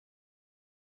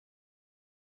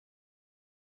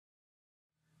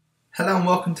Hello and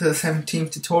welcome to the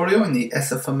 17th tutorial in the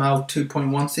SFML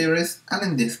 2.1 series, and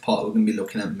in this part we're going to be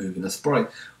looking at moving a sprite.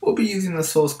 We'll be using the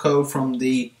source code from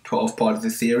the 12th part of the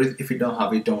series. If you don't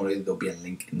have it, don't worry, there'll be a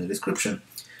link in the description.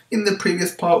 In the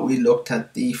previous part we looked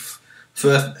at the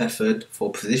first method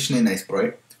for positioning a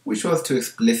sprite, which was to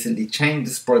explicitly change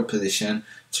the sprite position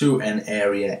to an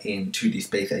area in 2D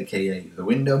space, aka the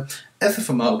window.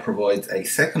 SFML provides a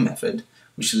second method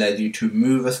which allows you to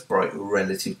move a sprite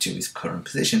relative to its current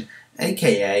position,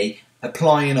 aka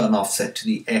applying an offset to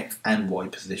the X and Y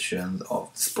positions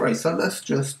of the sprite. So let's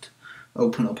just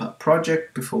open up our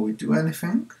project before we do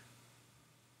anything.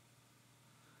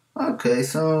 Okay,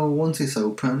 so once it's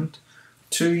opened,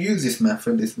 to use this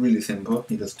method it's really simple.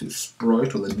 You just do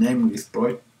sprite, or the name of the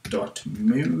sprite, dot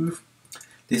move.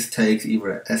 This takes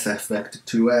either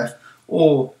sfvector2f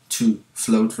or two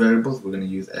float variables. We're going to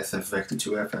use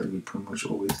sfvector2f as we pretty much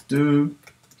always do.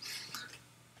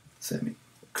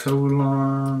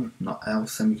 Semicolon, not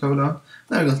else, semicolon.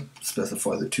 Now we're going to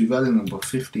specify the two values, number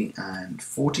 50 and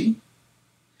 40.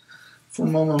 For a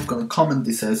moment I'm going to comment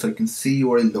this out so you can see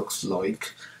what it looks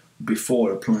like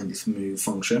before applying this move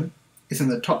function. It's in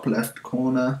the top left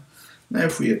corner. Now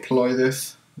if we apply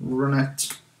this, run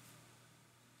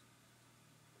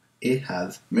it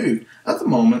has moved. At the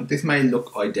moment this may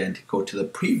look identical to the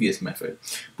previous method,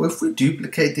 but if we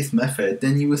duplicate this method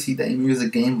then you will see that it moves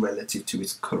again relative to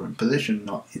its current position,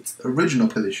 not its original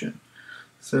position.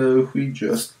 So if we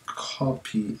just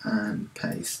copy and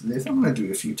paste this, I'm going to do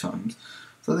it a few times.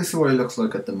 So this is what it looks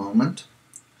like at the moment.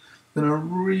 I'm going to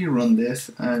rerun this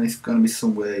and it's going to be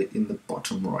somewhere in the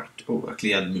bottom right. Oh,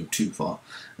 actually I had moved too far.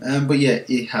 But yeah,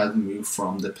 it has moved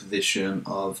from the position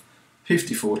of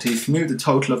 50-40, it's moved a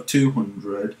total of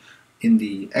 200 in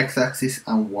the x-axis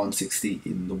and 160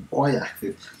 in the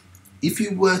y-axis. If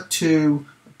you were to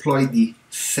apply the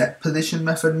set position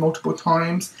method multiple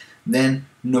times, then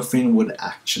nothing would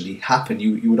actually happen.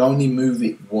 You would only move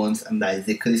it once, and that is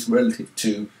it, because it's relative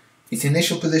to its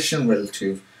initial position,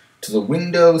 relative to the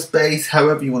window space,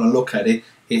 however you want to look at it.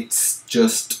 It's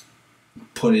just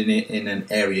putting it in an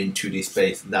area in 2D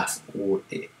space, that's all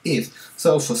it is.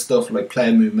 So for stuff like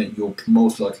player movement, you'll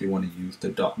most likely want to use the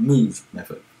dot move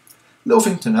method. Little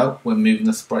thing to note when moving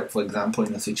a sprite, for example,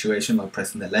 in a situation like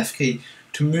pressing the left key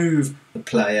to move the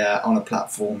player on a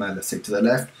platformer, let's say to the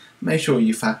left, make sure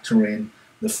you factor in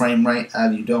the frame rate,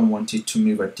 as you don't want it to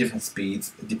move at different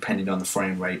speeds depending on the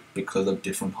frame rate because of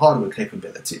different hardware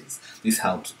capabilities. This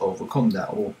helps overcome that,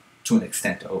 or to an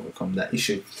extent overcome that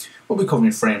issue. We'll be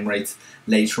covering frame rates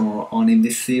later on in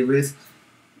this series.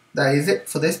 That is it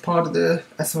for this part of the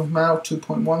SFML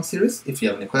 2.1 series. If you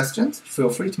have any questions, feel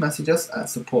free to message us at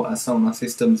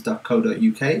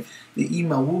support@sonarsystems.co.uk. The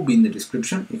email will be in the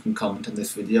description. You can comment on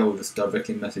this video or just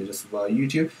directly message us via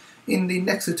YouTube. In the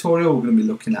next tutorial we're going to be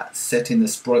looking at setting the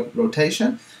sprite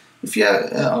rotation. If you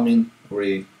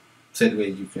already said where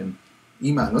you can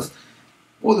email us.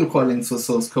 All the required links for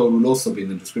source code will also be in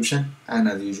the description, and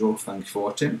as usual, thank you for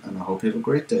watching and I hope you have a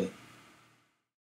great day.